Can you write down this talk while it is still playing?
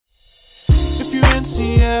in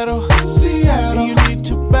Seattle, Seattle. You need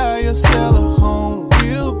to buy or sell a home.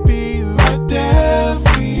 We'll be right there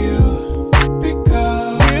for you.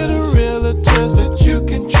 Because we're the realtors that you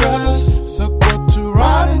can trust. So go to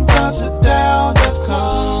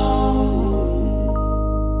ronanddonsitdown.com.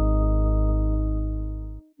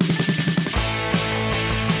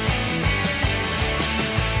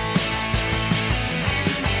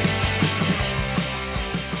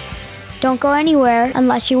 Don't go anywhere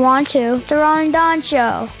unless you want to. It's the Ron and Don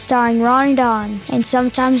Show, starring Ron and Don, and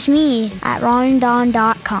sometimes me at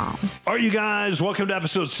ronanddon.com. All right, you guys, welcome to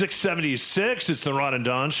episode 676. It's the Ron and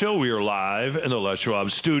Don Show. We are live in the Les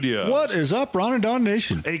Schwab studio. What is up, Ron and Don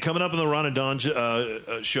Nation? Hey, coming up in the Ron and Don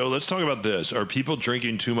show, let's talk about this. Are people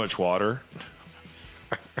drinking too much water?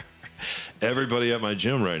 Everybody at my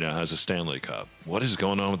gym right now has a Stanley Cup. What is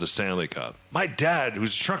going on with the Stanley Cup? My dad,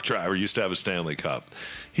 who's a truck driver, used to have a Stanley Cup.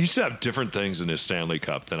 He used to have different things in his Stanley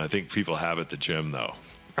Cup than I think people have at the gym, though.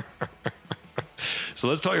 So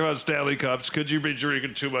let's talk about Stanley Cups. Could you be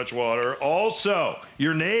drinking too much water? Also,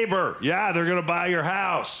 your neighbor. Yeah, they're going to buy your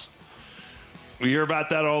house. We hear about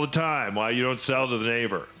that all the time, why you don't sell to the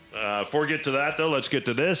neighbor. Before we get to that, though, let's get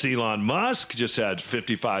to this. Elon Musk just had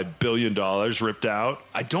 $55 billion ripped out.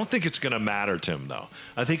 I don't think it's going to matter to him, though.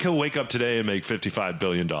 I think he'll wake up today and make $55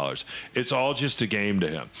 billion. It's all just a game to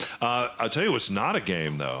him. I'll tell you what's not a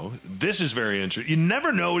game, though. This is very interesting. You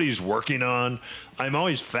never know what he's working on. I'm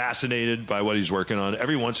always fascinated by what he's working on.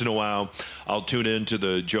 Every once in a while, I'll tune into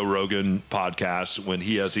the Joe Rogan podcast when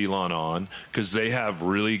he has Elon on, because they have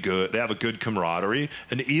a good camaraderie,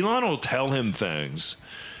 and Elon will tell him things.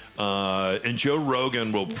 And Joe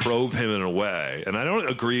Rogan will probe him in a way. And I don't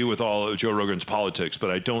agree with all of Joe Rogan's politics,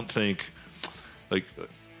 but I don't think, I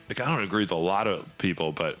don't agree with a lot of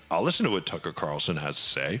people, but I'll listen to what Tucker Carlson has to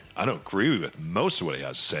say. I don't agree with most of what he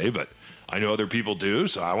has to say, but I know other people do,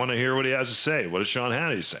 so I want to hear what he has to say. What does Sean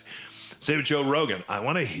Hannity say? Say with Joe Rogan, I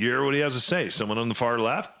want to hear what he has to say. Someone on the far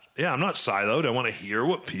left? Yeah, I'm not siloed. I want to hear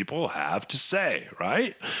what people have to say,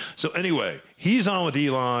 right? So anyway, he's on with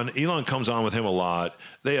Elon. Elon comes on with him a lot.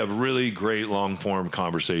 They have really great long-form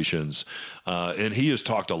conversations. And he has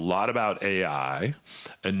talked a lot about AI.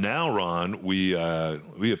 And now, Ron, we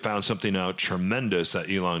have found something out tremendous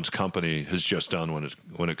that Elon's company has just done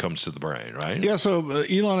when it comes to the brain, right? Yeah, so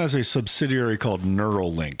Elon has a subsidiary called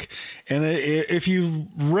Neuralink. And if you've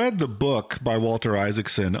read the book by Walter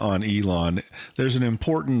Isaacson on Elon, there's an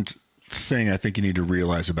important thing I think you need to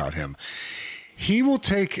realize about him. He will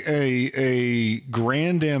take a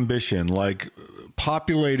grand ambition like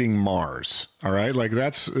populating Mars, all right? Like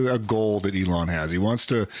that's a goal that Elon has. He wants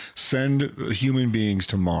to send human beings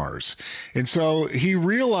to Mars. And so he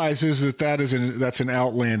realizes that that's an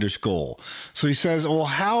outlandish goal. So he says, well,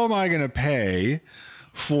 how am I going to pay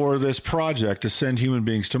for this project to send human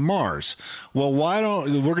beings to Mars? Well,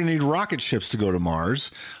 we're going to need rocket ships to go to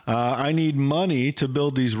Mars. I need money to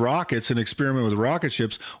build these rockets and experiment with rocket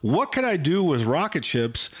ships. What could I do with rocket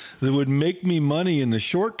ships that would make me money in the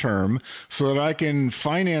short term so that I can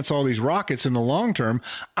finance all these rockets in the long term?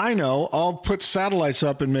 I know, I'll put satellites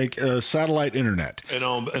up and make a satellite internet. And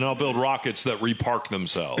I'll build rockets that repark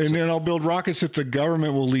themselves. And then I'll build rockets that the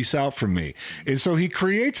government will lease out from me. And so he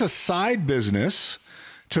creates a side business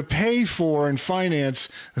to pay for and finance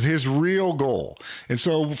his real goal. And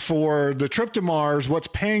so for the trip to Mars, what's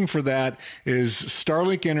paying for that is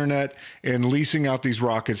Starlink internet and leasing out these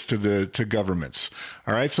rockets to governments.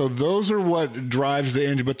 All right, so those are what drives the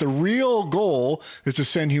engine. But the real goal is to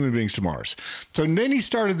send human beings to Mars. So then he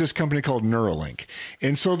started this company called Neuralink.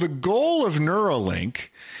 And so the goal of Neuralink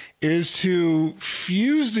is to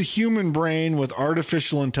fuse the human brain with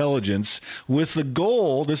artificial intelligence with the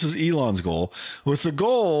goal, this is Elon's goal, with the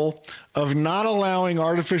goal of not allowing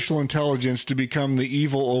artificial intelligence to become the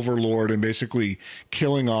evil overlord and basically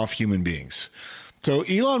killing off human beings. So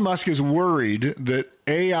Elon Musk is worried that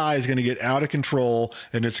AI is going to get out of control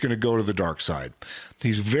and it's going to go to the dark side.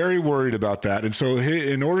 He's very worried about that. And so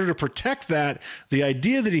in order to protect that, the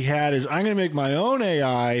idea that he had is I'm going to make my own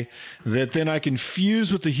AI that then I can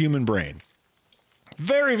fuse with the human brain.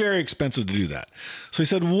 Very, very expensive to do that. So he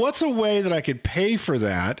said, what's a way that I could pay for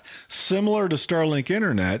that similar to Starlink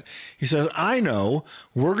Internet? He says, I know,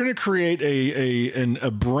 we're going to create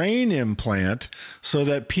a brain implant so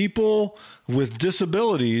that people with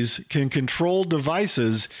disabilities can control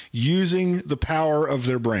devices using the power of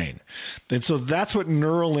their brain. And so that's what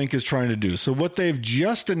Neuralink is trying to do. So what they've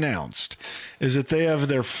just announced is that they have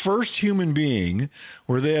their first human being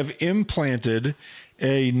where they have implanted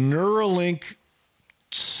a Neuralink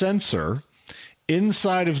sensor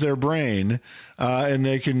inside of their brain, and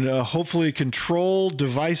they can hopefully control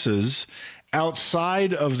devices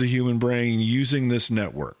outside of the human brain using this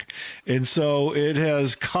network. And so it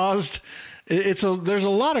has caused there's a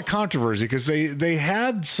lot of controversy because they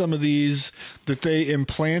had some of these that they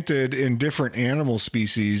implanted in different animal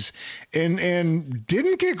species and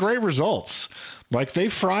didn't get great results. Like they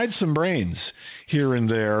fried some brains here and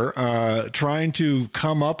there, trying to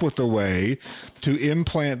come up with a way to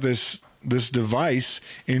implant this device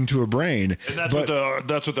into a brain. And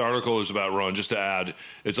that's what the article is about, Ron. Just to add,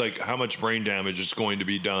 it's like how much brain damage is going to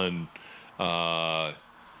be done,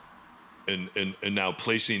 and now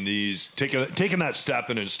placing these, taking that step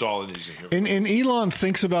and installing these in here. And Elon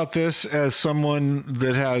thinks about this as someone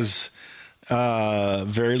that has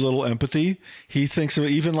very little empathy. He thinks of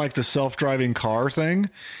even like the self-driving car thing.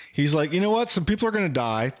 He's like, you know what? Some people are going to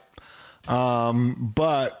die.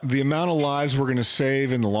 But the amount of lives we're going to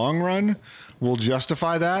save in the long run will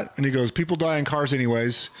justify that. And he goes, people die in cars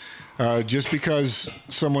anyways. Just because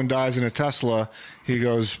someone dies in a Tesla, he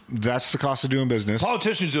goes, that's the cost of doing business.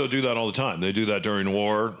 Politicians do that all the time. They do that during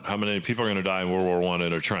war. How many people are going to die in World War I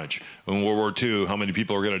in a trench? In World War II, how many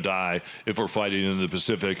people are going to die if we're fighting in the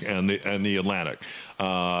Pacific and the Atlantic?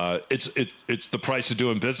 It's the price of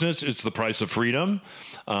doing business. It's the price of freedom.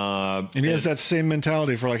 And he has that same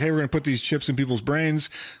mentality for like, hey, we're going to put these chips in people's brains.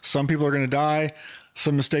 Some people are going to die.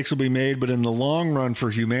 Some mistakes will be made, but in the long run for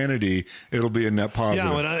humanity, it'll be a net positive.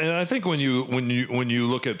 Yeah, and I think when you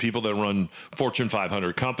look at people that run Fortune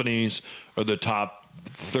 500 companies or the top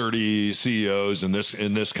 30 CEOs in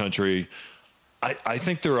this country, I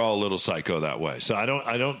think they're all a little psycho that way. So I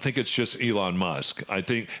don't think it's just Elon Musk. I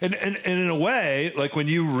think, and in a way, like when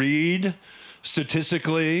you read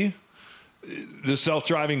statistically the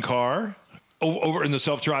self-driving car over in the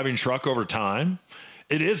self-driving truck over time,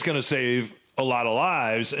 it is going to save a lot of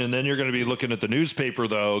lives. And then you're going to be looking at the newspaper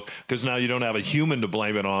though, because now you don't have a human to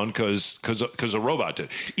blame it on because a robot did.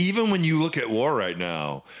 Even when you look at war right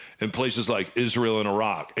now in places like Israel and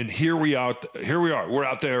Iraq, and here we are, we're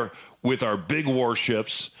out there with our big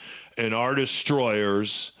warships and our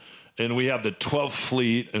destroyers, and we have the 12th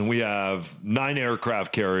fleet and we have 9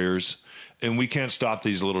 aircraft carriers, and we can't stop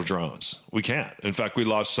these little drones. We can't. In fact, we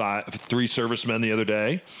lost 3 servicemen the other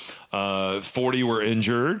day. 40 were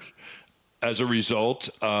injured as a result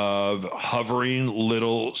of hovering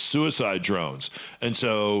little suicide drones. And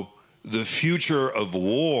so the future of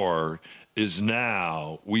war is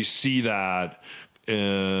now. We see that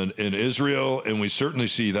in Israel, and we certainly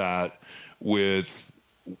see that with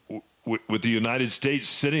the United States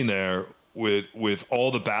sitting there with all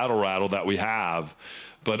the battle rattle that we have,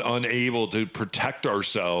 but unable to protect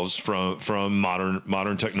ourselves from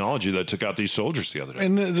modern technology that took out these soldiers the other day.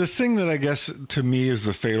 And the thing that I guess to me is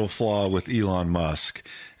the fatal flaw with Elon Musk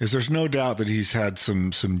is there's no doubt that he's had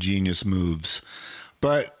some genius moves,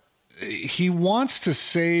 but he wants to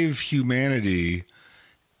save humanity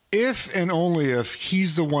if and only if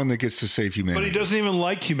he's the one that gets to save humanity. But he doesn't even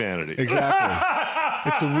like humanity. Exactly.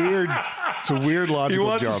 It's a weird logical job. He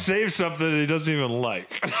wants to save something that he doesn't even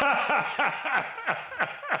like.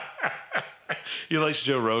 He likes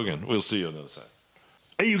Joe Rogan. We'll see you on the other side.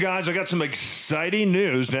 Hey, you guys, I got some exciting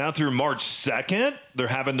news now through March 2nd. They're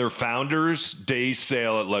having their Founders Day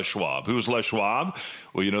sale at Les Schwab. Who's Les Schwab?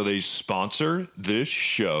 Well, you know, they sponsor this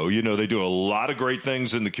show. You know, they do a lot of great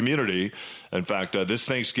things in the community. In fact, this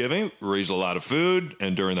Thanksgiving, we raised a lot of food.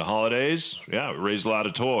 And during the holidays, we raised a lot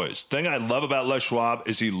of toys. The thing I love about Les Schwab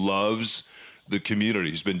is he loves the community.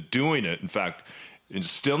 He's been doing it. In fact,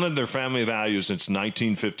 instilling their family values since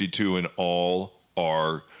 1952 in all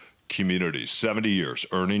our communities. 70 years,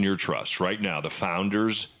 earning your trust. Right now, the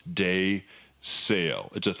Founders Day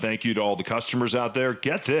sale. It's a thank you to all the customers out there.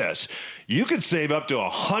 Get this. You can save up to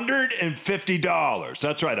 $150.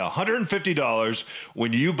 That's right, $150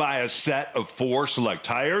 when you buy a set of 4 select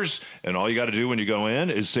tires. And all you got to do when you go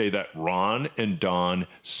in is say that Ron and Don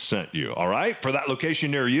sent you. All right? For that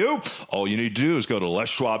location near you, all you need to do is go to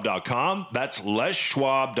leschwab.com. That's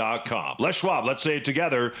leschwab.com. Les Schwab, let's say it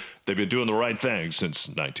together. They've been doing the right thing since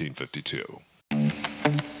 1952.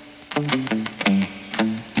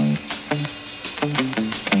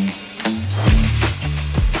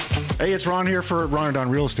 Hey, it's Ron here for Ron and Don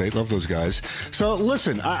Real Estate. Love those guys. So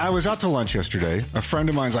listen, I was out to lunch yesterday. A friend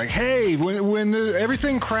of mine's like, hey, when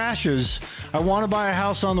everything crashes, I want to buy a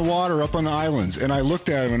house on the water up on the islands. And I looked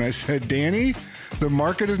at him and I said, Danny, the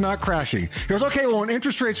market is not crashing. He goes, okay, well, when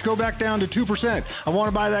interest rates go back down to 2%, I want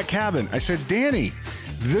to buy that cabin. I said, Danny,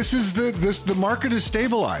 The market is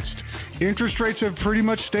stabilized. Interest rates have pretty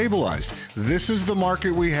much stabilized. This is the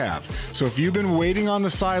market we have. So if you've been waiting on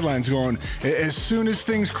the sidelines going, as soon as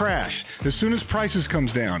things crash, as soon as prices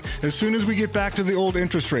comes down, as soon as we get back to the old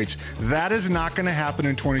interest rates, that is not going to happen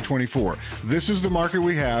in 2024. This is the market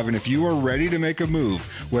we have, and if you are ready to make a move,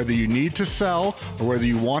 whether you need to sell or whether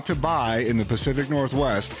you want to buy in the Pacific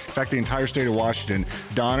Northwest, in fact, the entire state of Washington,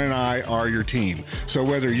 Don and I are your team. So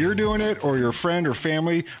whether you're doing it or your friend or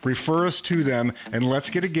family, refer us to them, and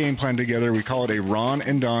let's get a game plan together. We call it a Ron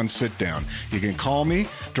and Don sit down. You can call me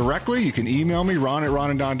directly. You can email me,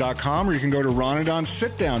 ron@ronanddon.com, or you can go to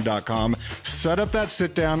ronanddonsitdown.com. Set up that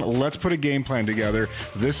sit down. Let's put a game plan together.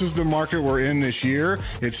 This is the market we're in this year.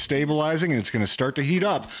 It's stabilizing, and it's going to start to heat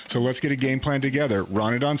up. So let's get a game plan together.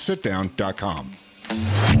 ronanddonsitdown.com.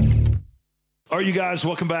 All right, you guys,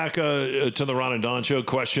 welcome back to the Ron and Don Show.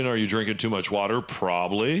 Question, are you drinking too much water?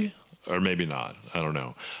 Probably, or maybe not. I don't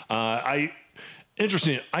know.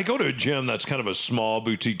 Interesting. I go to a gym that's kind of a small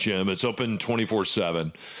boutique gym. It's open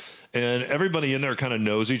 24/7. And everybody in there kind of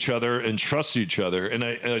knows each other and trusts each other. And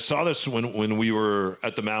I saw this when we were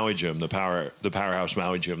at the Maui gym, the Powerhouse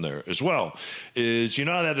Maui gym there as well. Is, you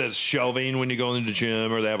know how they have this shelving when you go into the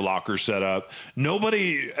gym, or they have lockers set up?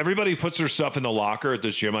 Everybody puts their stuff in the locker at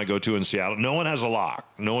this gym I go to in Seattle. No one has a lock.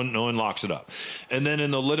 No one locks it up. And then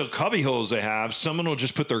in the little cubby holes they have, someone will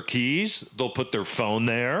just put their keys. They'll put their phone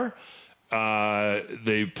there.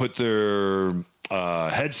 They put their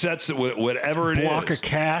headsets, whatever it is. Block of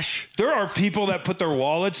cash. There are people that put their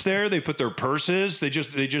wallets there. They put their purses. They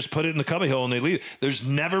just put it in the cubbyhole and they leave. There's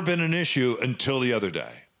never been an issue until the other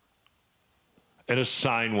day. And a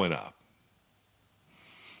sign went up.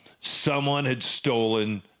 Someone had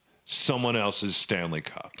stolen someone else's Stanley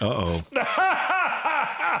Cup. Uh-oh.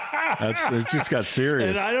 It just got serious.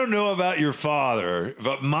 And I don't know about your father,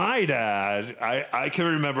 but my dad, I can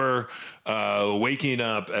remember waking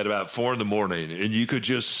up at about 4 a.m, and you could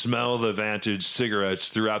just smell the Vantage cigarettes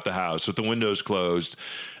throughout the house with the windows closed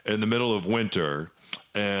in the middle of winter.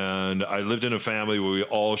 And I lived in a family where we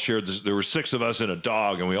all shared this. There were 6 of us and a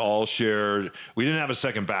dog, and we didn't have a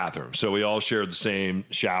second bathroom, so we all shared the same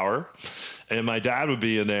shower. And my dad would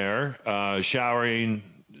be in there showering,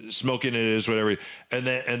 smoking it, whatever.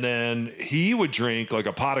 And then he would drink like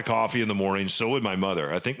a pot of coffee in the morning. So would my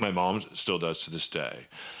mother. I think my mom still does to this day.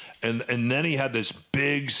 And then he had this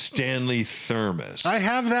big Stanley thermos. I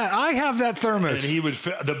have that thermos. And he would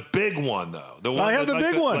the big one though. The one I have the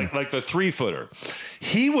big one, like the 3-footer.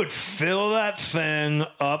 He would fill that thing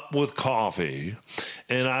up with coffee,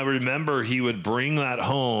 and I remember he would bring that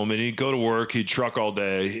home, and he'd go to work. He'd truck all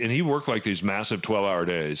day, and he worked like these massive 12-hour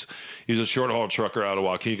days. He's a short haul trucker out of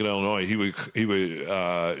Waukegan, Illinois. He would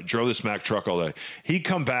drove this Mack truck all day. He'd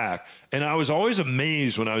come back, and I was always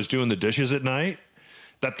amazed when I was doing the dishes at night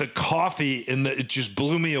that the coffee it just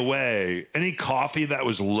blew me away. Any coffee that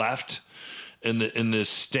was left in this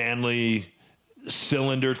Stanley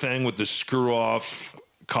cylinder thing with the screw off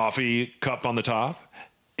coffee cup on the top,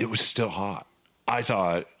 it was still hot. I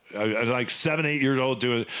thought, I was like 7, 8 years old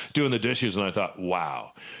doing the dishes, and I thought,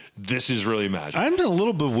 wow, this is really magic. I'm a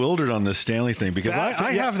little bewildered on this Stanley thing because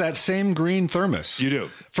I have that same green thermos. You do?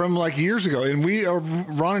 From like years ago. And we,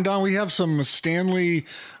 Ron and Don, we have some Stanley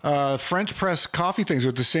French press coffee things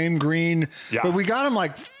with the same green. Yeah. But we got them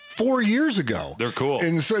like 4 years ago. They're cool.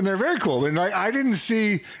 And they're very cool. And I didn't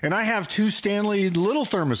see, and I have 2 Stanley little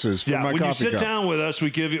thermoses for my coffee cup. When you sit down with us,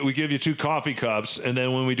 we give you 2 coffee cups, and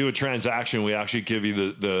then when we do a transaction, we actually give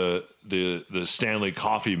you the Stanley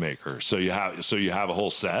coffee maker. So you have a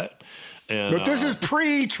whole set. And, but this is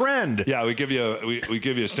pre-trend. Yeah, we give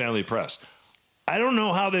you a Stanley press. I don't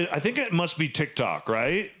know how I think it must be TikTok,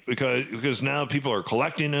 right? Because now people are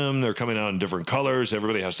collecting them. They're coming out in different colors.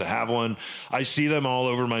 Everybody has to have one. I see them all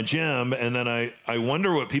over my gym, and then I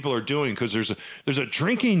wonder what people are doing, because there's a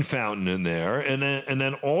drinking fountain in there, and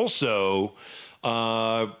then also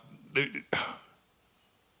I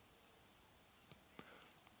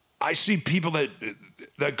see people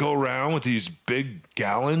that go around with these big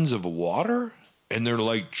gallons of water, and they're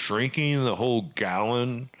like drinking the whole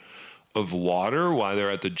gallon of water while they're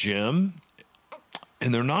at the gym,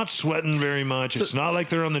 and they're not sweating very much. It's not like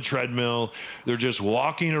they're on the treadmill. They're just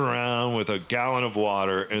walking around with a gallon of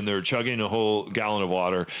water, and they're chugging a whole gallon of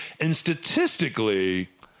water. And statistically,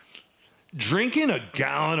 drinking a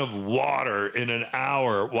gallon of water in an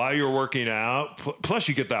hour while you're working out, plus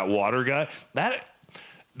you get that water gut,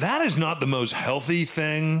 that is not the most healthy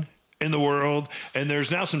thing in the world. And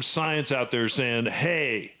there's now some science out there saying,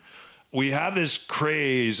 hey, we have this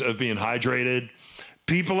craze of being hydrated.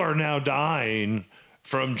 People are now dying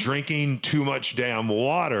from drinking too much damn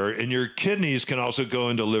water, and your kidneys can also go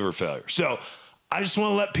into liver failure. So I just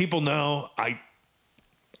want to let people know I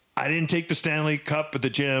didn't take the Stanley Cup at the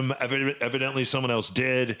gym. Evidently, someone else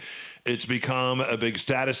did. It's become a big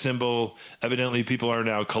status symbol. Evidently, people are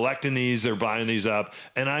now collecting these. They're buying these up.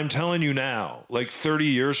 And I'm telling you now, like 30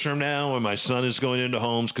 years from now, when my son is going into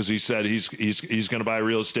homes because he said he's going to buy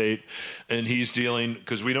real estate, and he's dealing,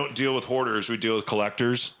 because we don't deal with hoarders, we deal with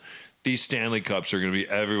collectors. These Stanley Cups are going to be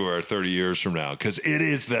everywhere 30 years from now, because it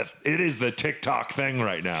is the TikTok thing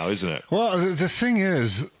right now, isn't it? Well, the thing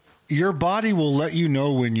is, your body will let you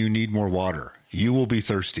know when you need more water. You will be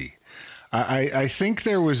thirsty. I think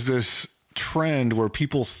there was this trend where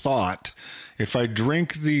people thought, if I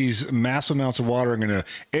drink these massive amounts of water,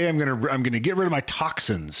 I'm gonna get rid of my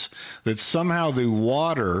toxins. That somehow the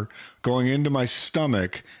water going into my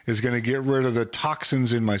stomach is going to get rid of the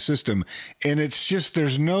toxins in my system. And it's just,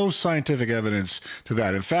 there's no scientific evidence to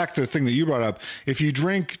that. In fact, the thing that you brought up, if you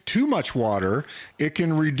drink too much water, it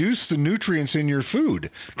can reduce the nutrients in your food,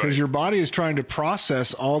 because your body is trying to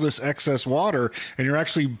process all this excess water, and you're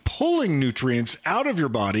actually pulling nutrients out of your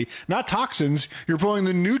body, not toxins. You're pulling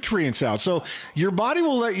the nutrients out. So your body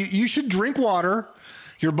will let you should drink water.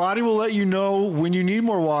 Your body will let you know when you need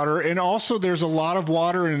more water. And also, there's a lot of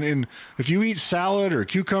water in if you eat salad or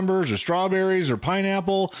cucumbers or strawberries or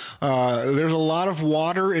pineapple, there's a lot of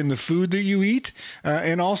water in the food that you eat.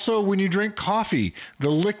 And also, when you drink coffee,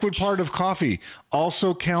 the liquid part of coffee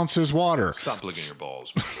also counts as water. Stop licking your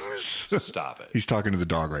balls. Stop it. He's talking to the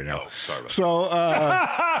dog right now. Oh, sorry about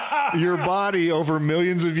that. So your body, over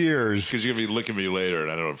millions of years, because you're going to be licking me later,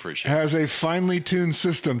 and I don't appreciate it, has a finely tuned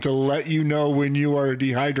system to let you know when you are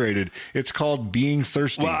dehydrated. It's called being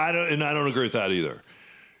thirsty. Well, I don't agree with that either.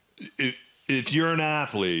 If you're an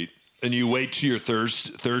athlete and you wait till you're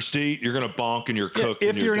thirsty, you're going to bonk and you're cooked.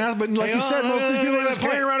 If you're an athlete, but like you said, most of these people are just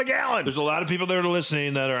carrying around a gallon. There's a lot of people that are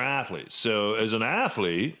listening that are athletes. So as an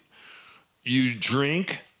athlete, you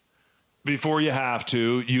drink before you have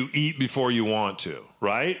to, you eat before you want to,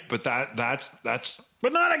 right? But that's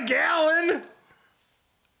but not a gallon.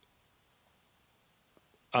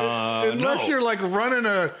 Unless you're like running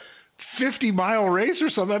a 50-mile race or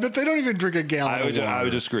something. I bet they don't even drink a gallon of water. I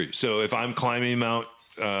would disagree. So if I'm climbing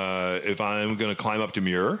if I'm going to climb up to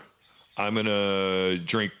Muir, I'm going to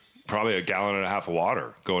drink probably a gallon and a half of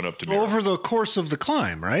water going up to Muir. Over the course of the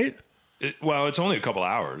climb, right? It's only a couple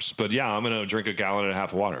hours, but yeah, I'm going to drink a gallon and a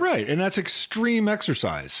half of water. Right, and that's extreme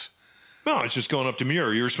exercise. No, it's just going up to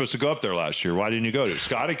Muir. You were supposed to go up there last year. Why didn't you go to?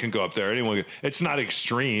 Scotty can go up there. Anyone? It's not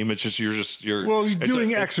extreme. It's just you're. Well, you're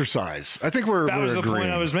doing exercise. I think that was agreeing. The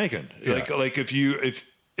point I was making. Yeah. Like if you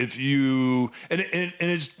and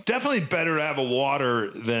it's definitely better to have a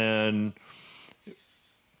water than.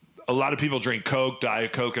 A lot of people drink Coke,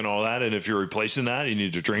 Diet Coke, and all that. And if you're replacing that, you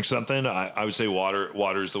need to drink something. I would say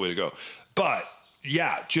water is the way to go. But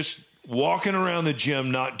yeah, just walking around the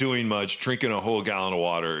gym, not doing much, drinking a whole gallon of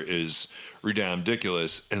water is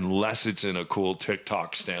ridiculous unless it's in a cool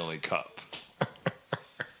TikTok Stanley Cup.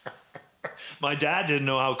 My dad didn't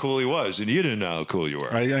know how cool he was, and you didn't know how cool you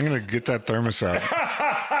were. I'm going to get that thermos out.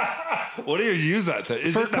 What do you use that thing?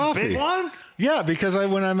 Is For it coffee. the big one? Yeah, because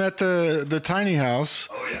when I'm at the tiny house,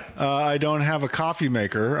 I don't have a coffee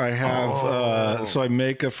maker. I have so I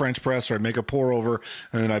make a French press, or I make a pour over,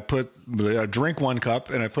 and then I drink one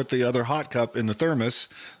cup, and I put the other hot cup in the thermos,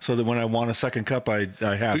 so that when I want a second cup, I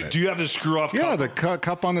have it. Do you have the screw off? Yeah, cup? the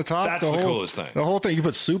cup on the top. That's the coolest thing. The whole thing. You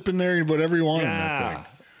put soup in there, you put whatever you want in that thing.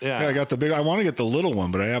 Yeah, I got the big. I want to get the little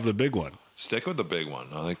one, but I have the big one. Stick with the big one.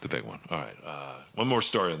 I like the big one. All right. One more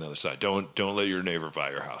story on the other side. Don't let your neighbor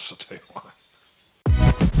buy your house. I'll tell you why.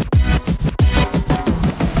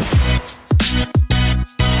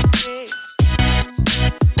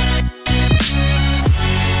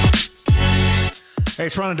 Hey,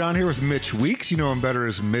 it's Ron and Don here with Mitch Weeks. You know him better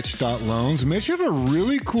as Mitch.Loans. Mitch, you have a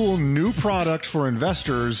really cool new product for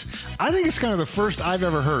investors. I think it's kind of the first I've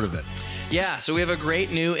ever heard of it. Yeah, so we have a great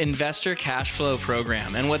new investor cash flow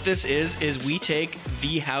program. And what this is we take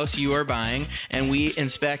the house you are buying and we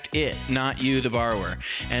inspect it, not you, the borrower.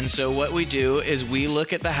 And so what we do is we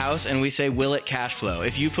look at the house and we say, will it cash flow?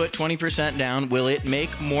 If you put 20% down, will it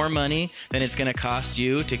make more money than it's going to cost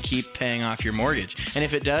you to keep paying off your mortgage? And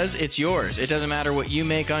if it does, it's yours. It doesn't matter what you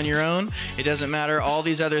make on your own. It doesn't matter all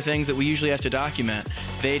these other things that we usually have to document.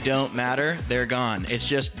 They don't matter. They're gone. It's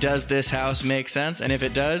just, does this house make sense? And if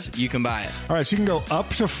it does, you can buy buy it. All right, so you can go up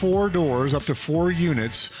to 4 doors, up to 4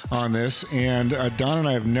 units on this. And Don and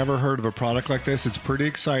I have never heard of a product like this. It's pretty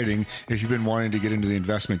exciting if you've been wanting to get into the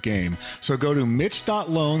investment game. So go to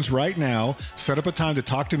Mitch.loans right now, set up a time to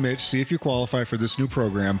talk to Mitch, see if you qualify for this new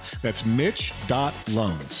program. That's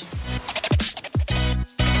Mitch.loans.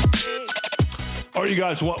 All right, you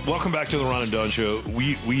guys, welcome back to the Ron and Don Show.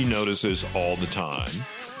 We notice this all the time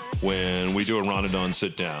when we do a Ron and Don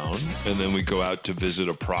sit down, and then we go out to visit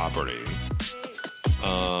a property.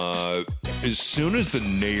 As soon as the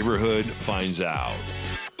neighborhood finds out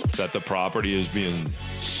that the property is being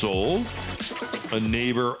sold, a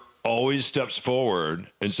neighbor always steps forward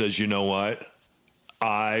and says, you know what?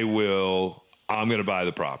 I'm going to buy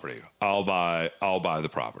the property. I'll buy the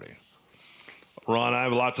property. Ron, I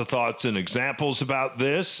have lots of thoughts and examples about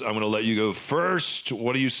this. I'm going to let you go first.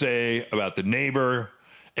 What do you say about the neighbor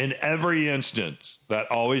in every instance that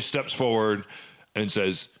always steps forward and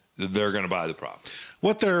says they're going to buy the property?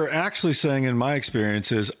 What they're actually saying, in my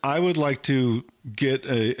experience, is I would like to get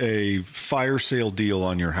a fire sale deal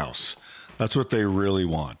on your house. That's what they really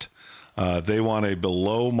want. They want a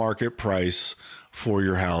below market price for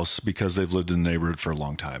your house because they've lived in the neighborhood for a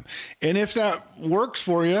long time. And if that works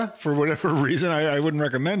for you, for whatever reason, I wouldn't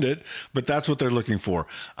recommend it, but that's what they're looking for.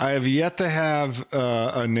 I have yet to have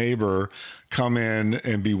a neighbor come in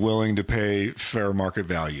and be willing to pay fair market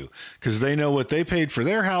value because they know what they paid for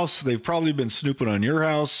their house. They've probably been snooping on your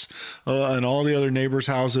house and all the other neighbors'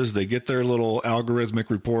 houses. They get their little algorithmic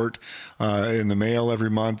report in the mail every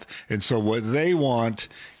month. And so what they want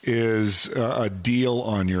is a deal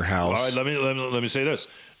on your house. All right, let me say this.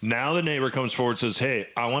 Now the neighbor comes forward and says, hey,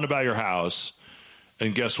 I want to buy your house.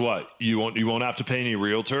 And guess what? You won't have to pay any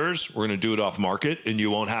realtors. We're going to do it off market, and you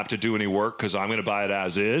won't have to do any work because I'm going to buy it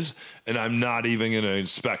as is, and I'm not even going to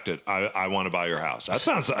inspect it. I want to buy your house. That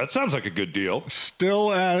sounds like a good deal.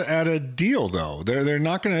 Still at a deal though. They're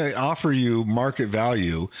not going to offer you market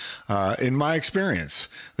value. In my experience,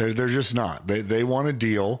 they're just not. They want a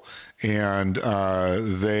deal, and I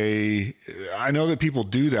know that people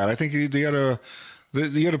do that. I think you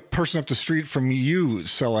had a person up the street from you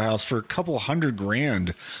sell a house for a couple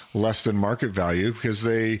 $100,000 less than market value because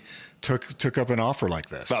they took up an offer like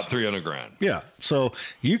this. About $300,000. Yeah. So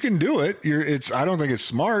you can do it. I don't think it's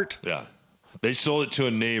smart. Yeah. They sold it to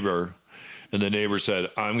a neighbor, and the neighbor said,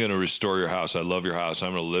 I'm going to restore your house. I love your house.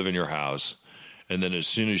 I'm going to live in your house. And then as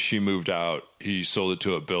soon as she moved out, he sold it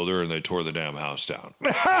to a builder, and they tore the damn house down.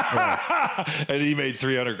 And he made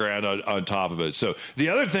 $300,000 on top of it. So the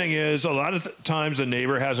other thing is, a lot of times the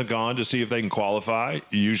neighbor hasn't gone to see if they can qualify.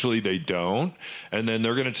 Usually they don't. And then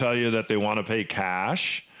they're going to tell you that they want to pay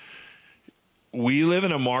cash. We live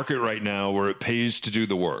in a market right now where it pays to do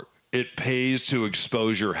the work. It pays to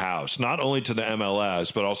expose your house, not only to the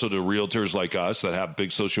MLS, but also to realtors like us that have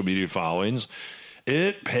big social media followings.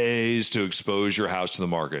 It pays to expose your house to the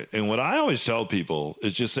market. And what I always tell people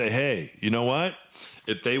is just say, hey, you know what?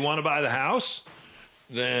 If they want to buy the house,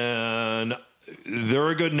 then they're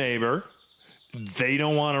a good neighbor. They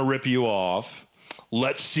don't want to rip you off.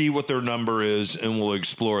 Let's see what their number is, and we'll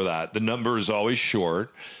explore that. The number is always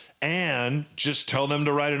short. And just tell them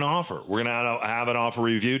to write an offer. We're going to have an offer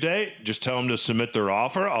review date. Just tell them to submit their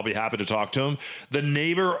offer. I'll be happy to talk to them. The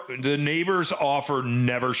neighbor's offer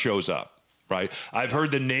never shows up. Right? I've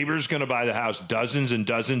heard the neighbor's going to buy the house dozens and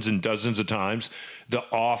dozens and dozens of times. The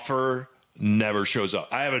offer never shows up.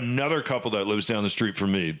 I have another couple that lives down the street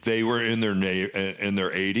from me. They were in their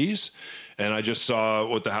 80s, and I just saw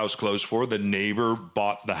what the house closed for. The neighbor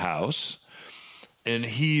bought the house, and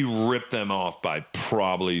he ripped them off by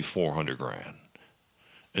probably $400,000.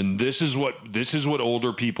 And this is what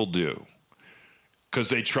older people do because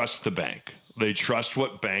they trust the bank. They trust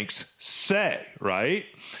what banks say, right?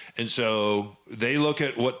 And so they look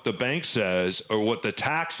at what the bank says or what the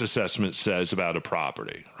tax assessment says about a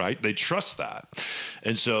property, right? They trust that.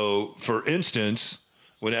 And so, for instance,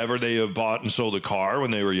 whenever they have bought and sold a car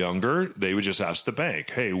when they were younger, they would just ask the bank,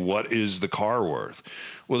 hey, what is the car worth?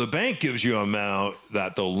 Well, the bank gives you an amount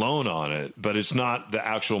that they'll loan on it, but it's not the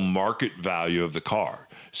actual market value of the car.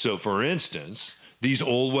 So, for instance, these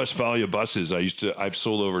old Westfalia buses, I've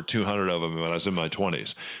sold over 200 of them when I was in my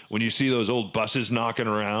 20s. When you see those old buses knocking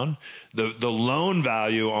around, the loan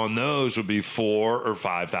value on those would be $4,000 or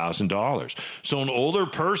 $5,000. So an older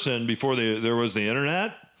person, before there was the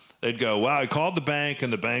internet, they'd go, well, I called the bank,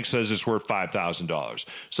 and the bank says it's worth $5,000.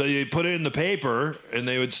 So you put it in the paper, and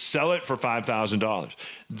they would sell it for $5,000.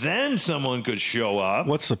 Then someone could show up.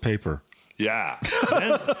 What's the paper? Yeah.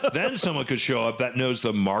 Then someone could show up that knows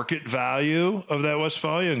the market value of that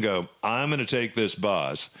Westfalia and go, I'm going to take this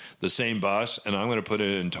bus, the same bus, and I'm going to put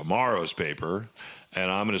it in tomorrow's paper,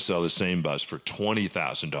 and I'm going to sell the same bus for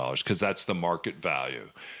 $20,000 because that's the market value.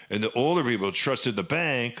 And the older people trusted the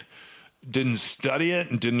bank, didn't study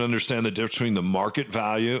it, and didn't understand the difference between the market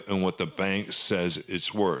value and what the bank says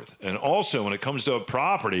it's worth. And also, when it comes to a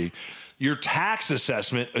property, your tax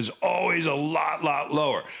assessment is always a lot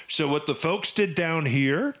lower. So what the folks did down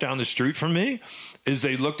here, down the street from me, is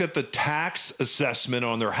they looked at the tax assessment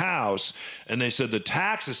on their house, and they said the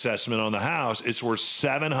tax assessment on the house, it's worth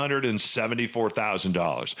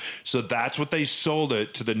 $774,000. So that's what they sold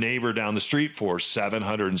it to the neighbor down the street for,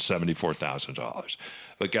 $774,000.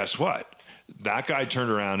 But guess what? That guy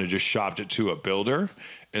turned around and just shopped it to a builder,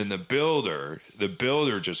 and the builder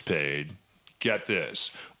just paid, get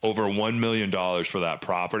this, over $1 million for that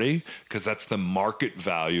property, because that's the market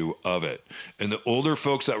value of it. And the older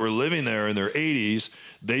folks that were living there in their 80s,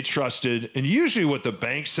 they trusted, and usually what the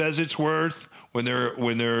bank says it's worth when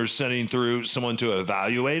they're sending through someone to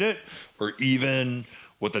evaluate it, or even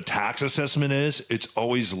what the tax assessment is, it's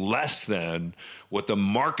always less than what the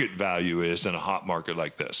market value is in a hot market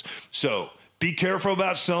like this. So be careful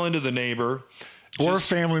about selling to the neighbor. Or a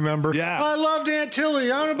family member. Yeah. I loved Aunt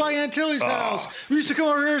Tilly. I want to buy Aunt Tilly's house. We used to come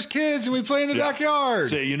over here as kids and we play in the backyard.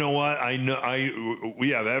 Say, you know what? We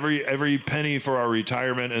have every penny for our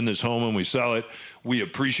retirement in this home, and we sell it. We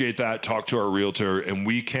appreciate that. Talk to our realtor, and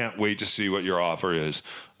we can't wait to see what your offer is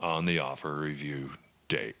on the offer review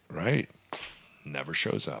date, right? Never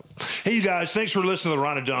shows up. Hey, you guys, thanks for listening to the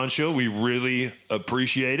Ron and Don Show. We really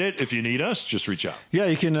appreciate it. If you need us, just reach out. Yeah,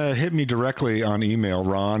 you can hit me directly on email,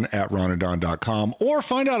 ron@ronanddon.com, or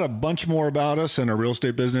find out a bunch more about us and our real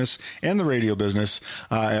estate business and the radio business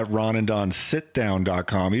at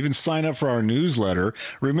ronanddonsitdown.com. Even sign up for our newsletter.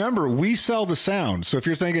 Remember, we sell the sound. So if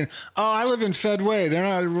you're thinking, oh, I live in Fedway,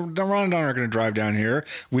 Ron and Don aren't going to drive down here.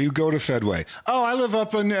 We go to Fedway. Oh, I live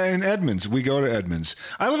up in Edmonds. We go to Edmonds.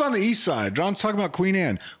 I live on the east side. John's talking about Queen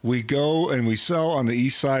Anne. We go and we sell on the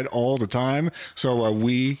east side all the time. So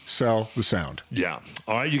we sell the sound. Yeah.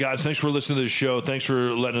 All right, you guys, thanks for listening to the show. Thanks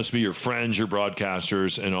for letting us be your friends, your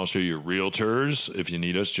broadcasters, and also your realtors. If you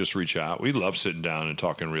need us, just reach out. We love sitting down and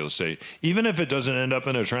talking real estate, even if it doesn't end up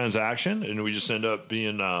in a transaction and we just end up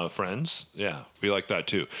being friends. Yeah, we like that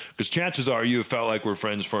too. Because chances are you have felt like we're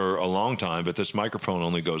friends for a long time, but this microphone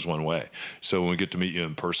only goes one way. So when we get to meet you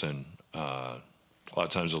in person, a lot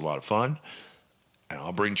of times it's a lot of fun. And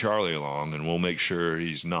I'll bring Charlie along, and we'll make sure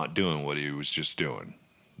he's not doing what he was just doing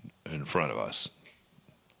in front of us.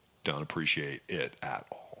 Don't appreciate it at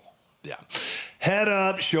all. Yeah. Head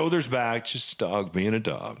up, shoulders back, just a dog being a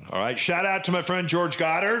dog. All right. Shout out to my friend George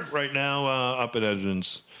Goddard right now up in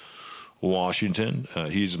Edmonds, Washington.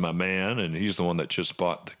 He's my man, and he's the one that just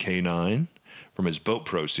bought the K9 from his boat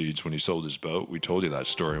proceeds when he sold his boat. We told you that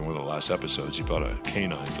story in one of the last episodes. He bought a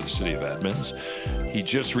K9 for the city of Edmonds. He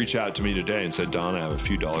just reached out to me today and said, Don, I have a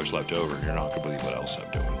few dollars left over, and you're not going to believe what else I'm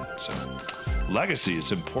doing. So legacy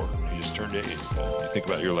is important. He just turned 80. You think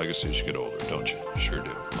about your legacy as you get older, don't you? Sure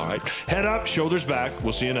do. All right. Head up, shoulders back.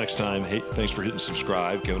 We'll see you next time. Hey, thanks for hitting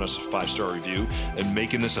subscribe, giving us a 5-star review, and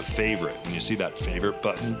making this a favorite. When you see that favorite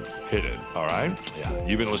button, hit it. All right? Yeah.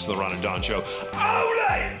 You've been listening to the Ron and Don Show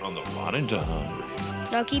only on the Ron and Don Radio.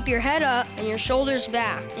 Now keep your head up and your shoulders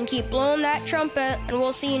back, and keep blowing that trumpet, and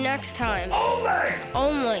we'll see you next time.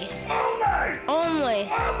 Only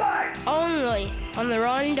on the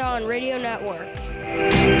Ron and Don Radio Network.